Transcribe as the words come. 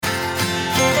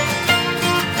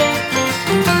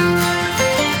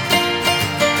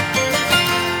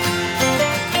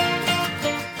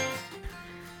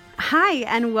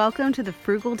and welcome to the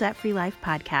Frugal Debt-Free Life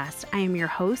podcast. I am your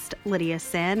host, Lydia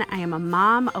Sin. I am a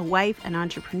mom, a wife, an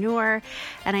entrepreneur,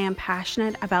 and I am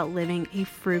passionate about living a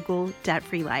frugal,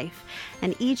 debt-free life.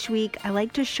 And each week, I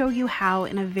like to show you how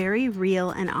in a very real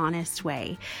and honest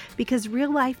way, because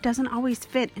real life doesn't always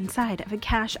fit inside of a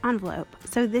cash envelope.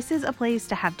 So this is a place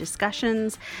to have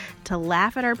discussions, to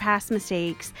laugh at our past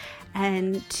mistakes,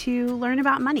 and to learn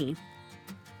about money.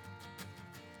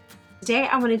 Today,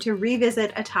 I wanted to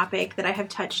revisit a topic that I have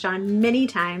touched on many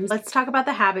times. Let's talk about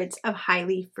the habits of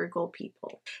highly frugal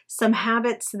people. Some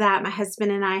habits that my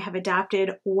husband and I have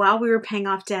adopted while we were paying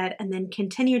off debt and then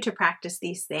continue to practice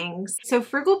these things. So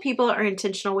frugal people are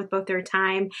intentional with both their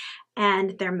time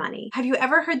and their money. Have you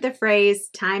ever heard the phrase,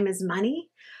 time is money?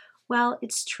 Well,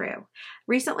 it's true.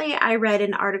 Recently, I read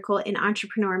an article in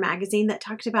Entrepreneur magazine that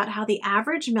talked about how the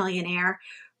average millionaire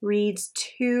reads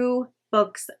 2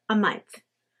 books a month.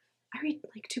 I read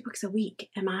like 2 books a week.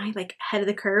 Am I like ahead of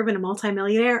the curve and a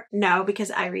multimillionaire? No,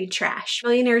 because I read trash.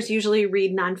 Millionaires usually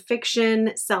read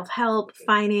nonfiction, self-help,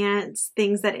 finance,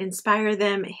 things that inspire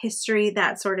them, history,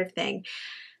 that sort of thing.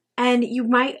 And you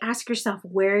might ask yourself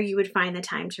where you would find the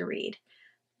time to read.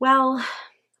 Well,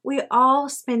 we all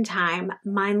spend time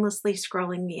mindlessly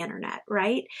scrolling the internet,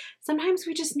 right? Sometimes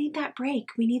we just need that break.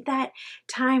 We need that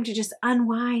time to just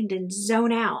unwind and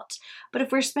zone out. But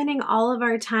if we're spending all of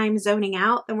our time zoning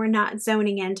out, then we're not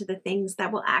zoning into the things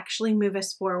that will actually move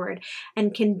us forward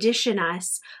and condition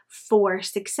us for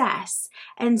success.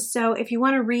 And so if you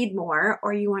want to read more,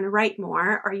 or you want to write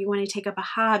more, or you want to take up a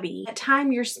hobby, the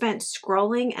time you're spent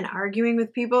scrolling and arguing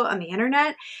with people on the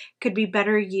internet could be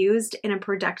better used in a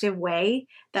productive way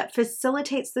that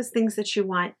facilitates those things that you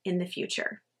want in the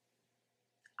future.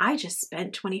 I just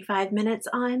spent 25 minutes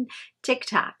on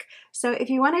TikTok. So if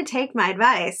you want to take my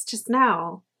advice, just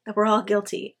know that we're all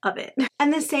guilty of it.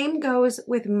 And the same goes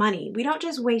with money. We don't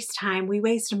just waste time, we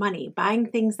waste money buying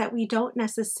things that we don't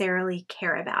necessarily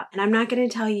care about. And I'm not going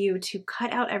to tell you to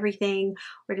cut out everything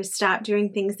or to stop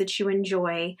doing things that you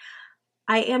enjoy.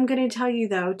 I am going to tell you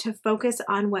though to focus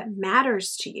on what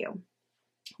matters to you.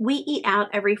 We eat out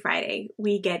every Friday.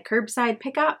 We get curbside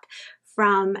pickup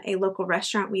from a local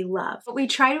restaurant we love. But we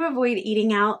try to avoid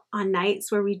eating out on nights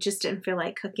where we just didn't feel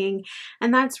like cooking.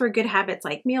 And that's where good habits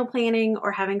like meal planning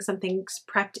or having something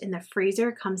prepped in the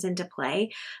freezer comes into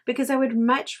play, because I would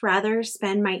much rather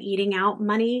spend my eating out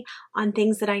money on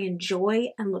things that I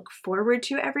enjoy and look forward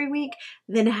to every week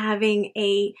than having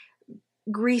a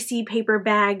greasy paper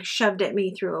bag shoved at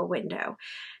me through a window.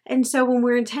 And so when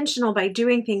we're intentional by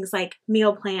doing things like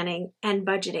meal planning and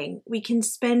budgeting, we can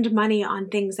spend money on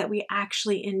things that we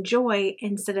actually enjoy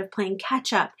instead of playing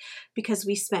catch up because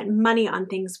we spent money on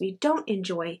things we don't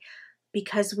enjoy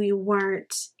because we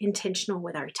weren't intentional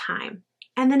with our time.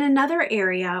 And then another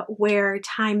area where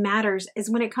time matters is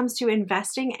when it comes to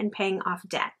investing and paying off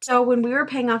debt. So when we were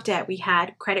paying off debt, we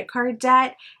had credit card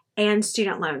debt and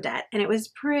student loan debt, and it was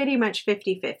pretty much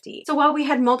 50-50. So while we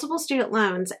had multiple student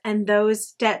loans and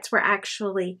those debts were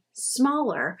actually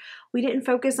smaller, we didn't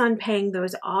focus on paying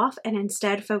those off and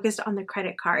instead focused on the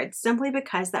credit cards simply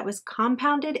because that was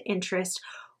compounded interest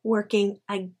working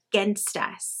against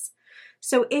us.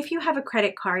 So if you have a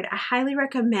credit card, I highly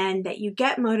recommend that you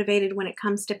get motivated when it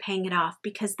comes to paying it off,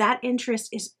 because that interest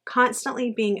is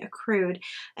constantly being accrued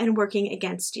and working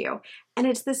against you. And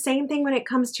it's the same thing when it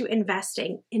comes to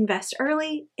investing. Invest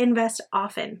early, invest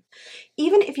often.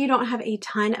 Even if you don't have a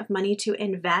ton of money to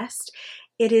invest,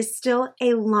 it is still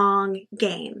a long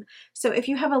game. So if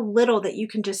you have a little that you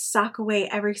can just sock away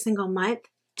every single month,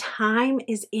 time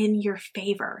is in your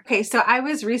favor. Okay, so I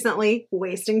was recently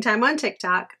wasting time on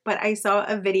TikTok, but I saw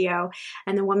a video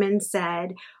and the woman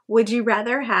said, would you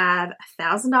rather have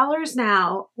 $1,000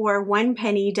 now or 1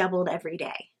 penny doubled every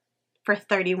day for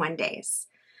 31 days?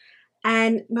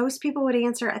 And most people would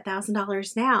answer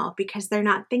 $1,000 now because they're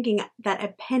not thinking that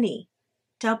a penny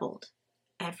doubled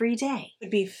every day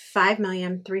would be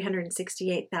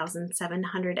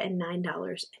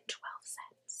 $5,368,709.12.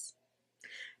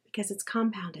 Because it's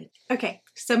compounded. Okay,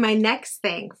 so my next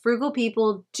thing, frugal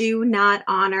people do not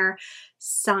honor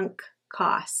sunk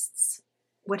costs.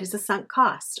 What is a sunk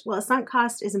cost? Well, a sunk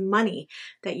cost is money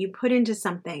that you put into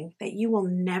something that you will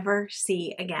never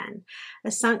see again.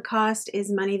 A sunk cost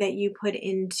is money that you put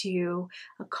into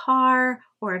a car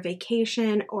or a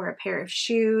vacation or a pair of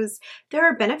shoes. There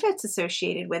are benefits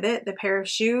associated with it. The pair of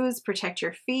shoes protect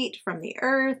your feet from the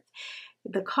earth.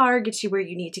 The car gets you where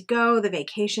you need to go. The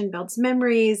vacation builds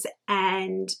memories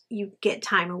and you get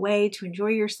time away to enjoy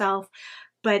yourself,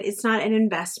 but it's not an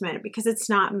investment because it's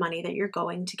not money that you're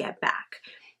going to get back.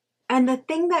 And the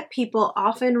thing that people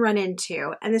often run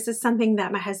into, and this is something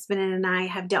that my husband and I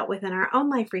have dealt with in our own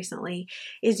life recently,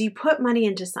 is you put money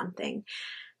into something.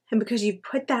 And because you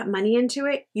put that money into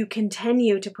it, you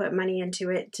continue to put money into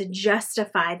it to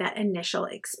justify that initial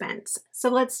expense. So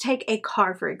let's take a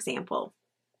car, for example.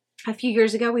 A few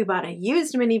years ago, we bought a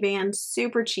used minivan,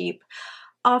 super cheap,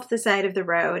 off the side of the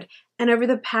road. And over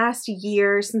the past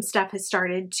year, some stuff has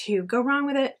started to go wrong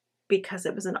with it because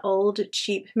it was an old,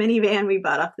 cheap minivan we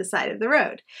bought off the side of the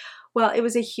road. Well, it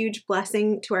was a huge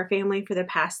blessing to our family for the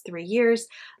past 3 years.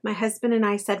 My husband and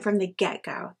I said from the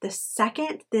get-go, the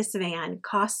second this van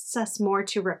costs us more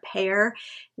to repair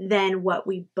than what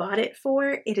we bought it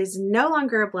for, it is no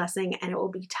longer a blessing and it will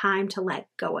be time to let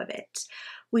go of it.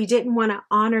 We didn't want to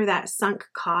honor that sunk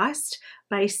cost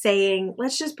by saying,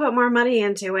 let's just put more money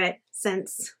into it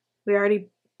since we already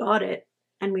bought it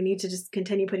and we need to just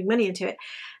continue putting money into it.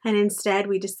 And instead,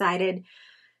 we decided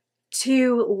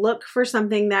to look for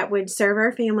something that would serve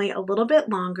our family a little bit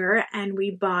longer, and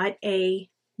we bought a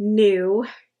new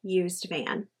used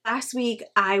van. Last week,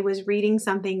 I was reading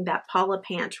something that Paula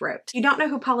Pant wrote. If you don't know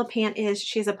who Paula Pant is,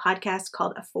 she has a podcast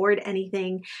called Afford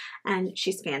Anything, and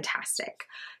she's fantastic.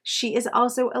 She is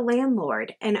also a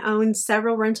landlord and owns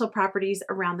several rental properties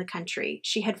around the country.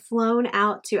 She had flown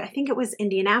out to, I think it was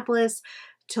Indianapolis,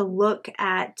 to look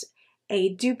at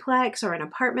a duplex or an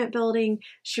apartment building.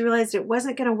 She realized it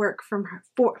wasn't going to work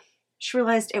She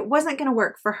realized it wasn't going to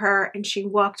work for her, and she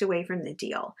walked away from the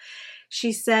deal.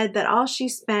 She said that all she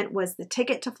spent was the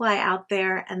ticket to fly out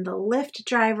there and the Lyft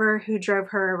driver who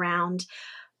drove her around,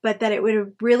 but that it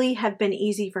would really have been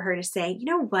easy for her to say, you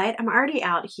know what, I'm already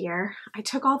out here. I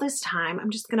took all this time. I'm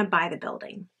just going to buy the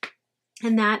building.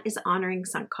 And that is honoring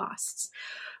sunk costs.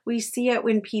 We see it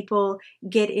when people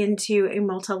get into a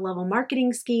multi-level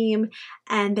marketing scheme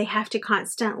and they have to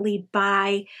constantly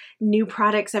buy new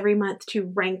products every month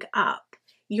to rank up.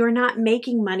 You're not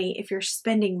making money if you're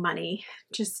spending money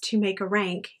just to make a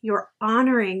rank. You're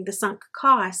honoring the sunk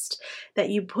cost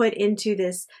that you put into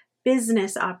this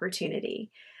business opportunity.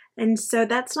 And so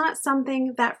that's not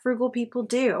something that frugal people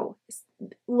do.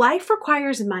 Life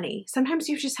requires money. Sometimes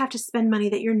you just have to spend money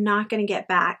that you're not going to get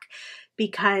back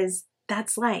because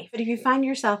that's life. But if you find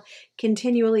yourself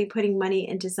continually putting money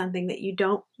into something that you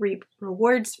don't reap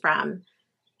rewards from,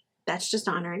 that's just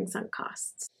honoring sunk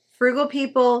costs. Frugal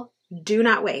people do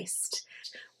not waste.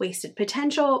 Wasted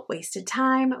potential, wasted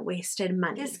time, wasted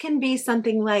money. This can be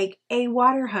something like a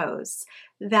water hose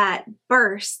that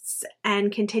bursts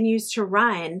and continues to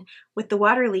run with the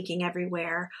water leaking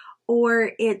everywhere,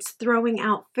 or it's throwing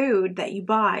out food that you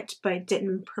bought but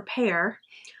didn't prepare,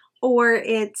 or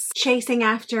it's chasing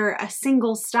after a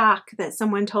single stock that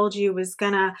someone told you was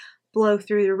gonna blow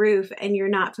through the roof and you're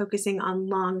not focusing on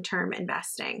long-term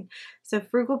investing. So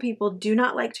frugal people do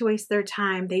not like to waste their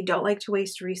time, they don't like to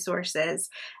waste resources,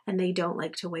 and they don't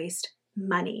like to waste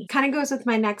money. Kind of goes with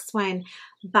my next one,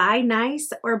 buy nice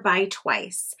or buy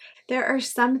twice. There are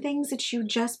some things that you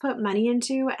just put money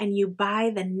into and you buy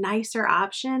the nicer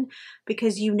option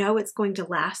because you know it's going to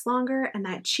last longer, and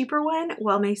that cheaper one,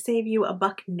 while may save you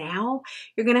 $1 now,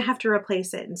 you're going to have to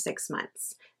replace it in 6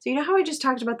 months. So you know how I just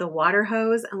talked about the water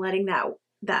hose and letting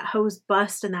that hose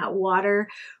bust and that water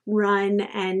run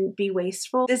and be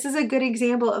wasteful? This is a good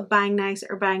example of buying nice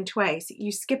or buying twice.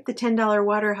 You skip the $10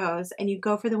 water hose and you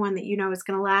go for the one that you know is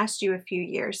going to last you a few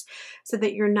years so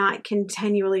that you're not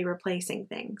continually replacing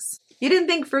things. You didn't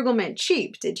think frugal meant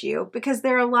cheap, did you? Because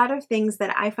there are a lot of things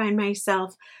that I find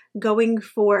myself going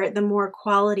for the more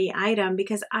quality item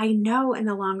because I know in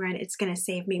the long run it's going to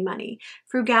save me money.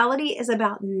 Frugality is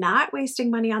about not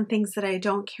wasting money on things that I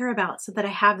don't care about so that I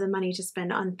have the money to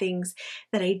spend on things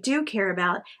that I do care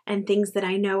about and things that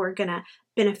I know are going to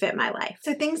benefit my life.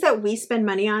 So things that we spend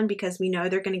money on because we know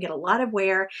they're going to get a lot of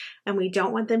wear and we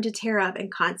don't want them to tear up and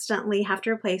constantly have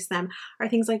to replace them are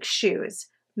things like shoes,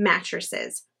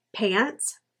 mattresses,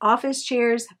 pants, office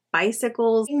chairs,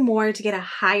 bicycles. More to get a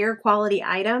higher quality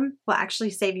item will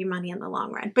actually save you money in the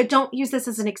long run. But don't use this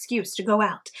as an excuse to go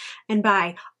out and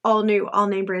buy all new, all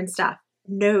name brand stuff.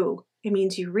 No, it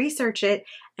means you research it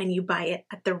and you buy it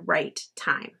at the right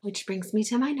time. Which brings me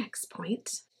to my next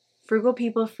point. Frugal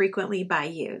people frequently buy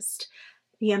used.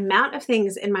 The amount of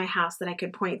things in my house that I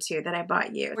could point to that I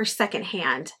bought used were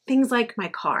secondhand. Things like my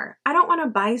car. I don't want to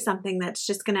buy something that's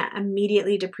just going to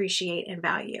immediately depreciate in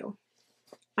value.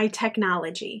 My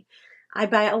technology. I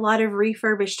buy a lot of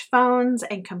refurbished phones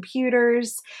and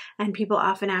computers, and people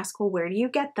often ask, well, where do you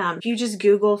get them? If you just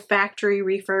Google factory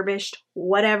refurbished,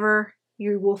 whatever,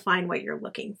 you will find what you're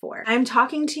looking for. I'm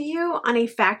talking to you on a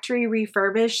factory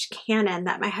refurbished Canon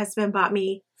that my husband bought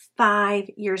me 5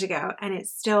 years ago and it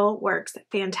still works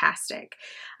fantastic.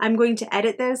 I'm going to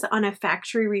edit this on a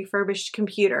factory refurbished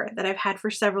computer that I've had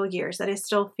for several years that is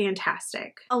still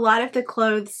fantastic. A lot of the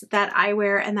clothes that I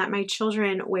wear and that my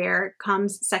children wear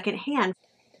comes secondhand.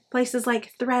 Places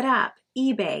like ThredUp,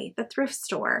 eBay, the thrift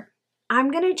store. I'm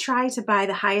going to try to buy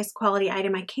the highest quality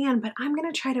item I can, but I'm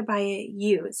going to try to buy it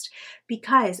used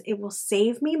because it will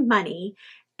save me money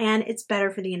and it's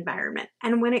better for the environment.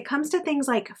 And when it comes to things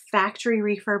like factory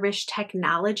refurbished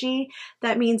technology,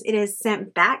 that means it is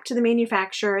sent back to the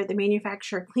manufacturer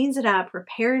cleans it up,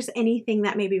 repairs anything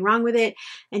that may be wrong with it,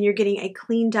 and you're getting a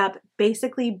cleaned up,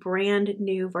 basically brand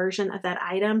new version of that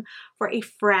item for a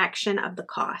fraction of the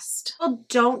cost. Well,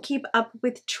 don't keep up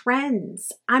with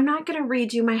trends. I'm not going to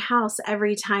redo my house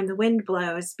every time the wind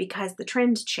blows because the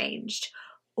trend changed.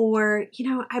 Or,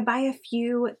 I buy a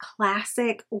few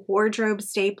classic wardrobe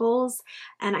staples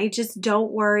and I just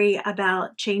don't worry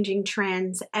about changing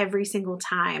trends every single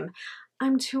time.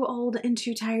 I'm too old and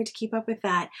too tired to keep up with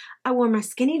that. I wore my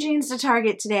skinny jeans to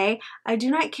Target today. I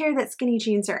do not care that skinny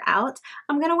jeans are out.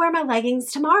 I'm going to wear my leggings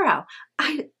tomorrow.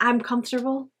 I'm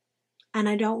comfortable and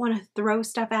I don't want to throw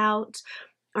stuff out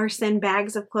or send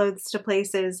bags of clothes to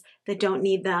places that don't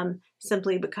need them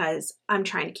simply because I'm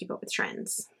trying to keep up with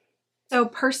trends. So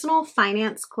Personal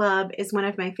Finance Club is one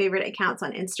of my favorite accounts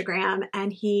on Instagram,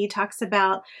 and he talks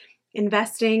about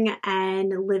investing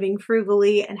and living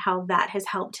frugally and how that has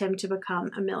helped him to become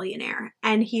a millionaire.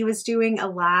 And he was doing a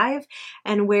live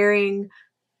and wearing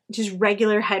just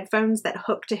regular headphones that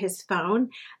hook to his phone.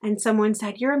 And someone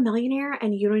said, "You're a millionaire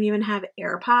and you don't even have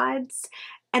AirPods."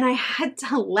 And I had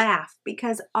to laugh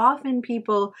because often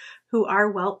people who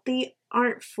are wealthy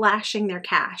aren't flashing their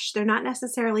cash. They're not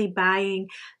necessarily buying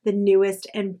the newest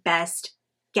and best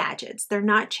gadgets. They're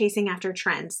not chasing after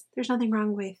trends. There's nothing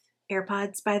wrong with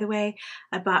AirPods, by the way.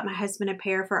 I bought my husband a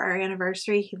pair for our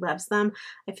anniversary. He loves them.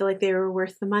 I feel like they were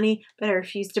worth the money, but I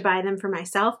refused to buy them for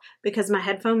myself because my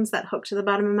headphones that hook to the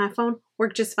bottom of my phone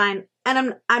work just fine.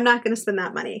 And I'm not going to spend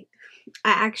that money.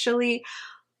 I actually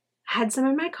had some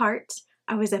in my cart.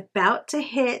 I was about to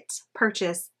hit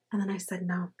purchase, and then I said,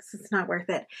 no, this is not worth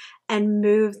it, and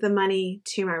moved the money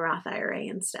to my Roth IRA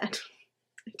instead.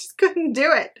 I just couldn't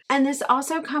do it. And this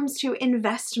also comes to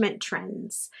investment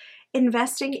trends.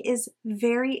 Investing is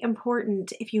very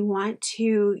important if you want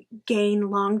to gain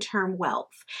long-term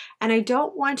wealth. And I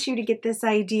don't want you to get this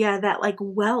idea that like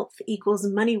wealth equals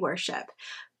money worship.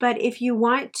 But if you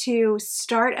want to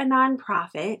start a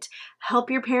nonprofit, help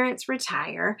your parents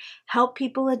retire, help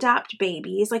people adopt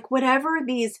babies, like whatever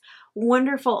these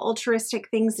wonderful altruistic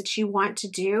things that you want to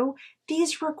do,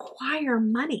 these require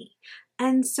money.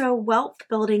 And so wealth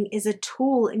building is a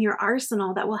tool in your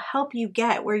arsenal that will help you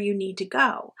get where you need to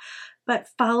go. But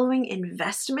following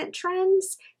investment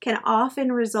trends can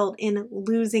often result in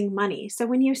losing money. So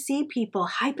when you see people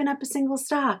hyping up a single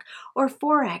stock or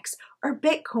Forex or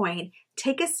Bitcoin,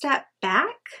 take a step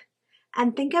back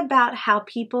and think about how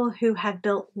people who have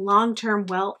built long-term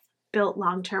wealth built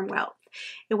long-term wealth.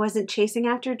 It wasn't chasing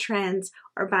after trends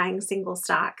or buying single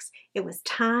stocks. It was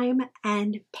time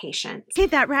and patience. Okay,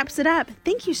 that wraps it up.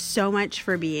 Thank you so much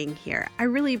for being here. I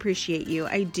really appreciate you.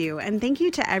 I do. And thank you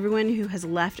to everyone who has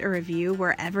left a review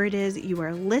wherever it is you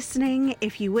are listening.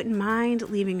 If you wouldn't mind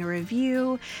leaving a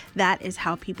review, that is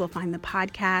how people find the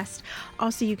podcast.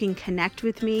 Also, you can connect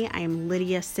with me. I am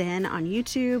Lydia Sin on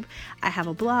YouTube. I have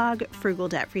a blog,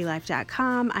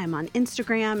 frugaldebtfreelife.com. I'm on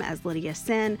Instagram as Lydia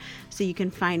Sin, so you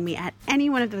can find me at any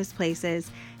one of those places.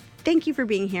 Thank you for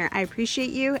being here. I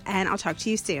appreciate you, and I'll talk to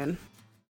you soon.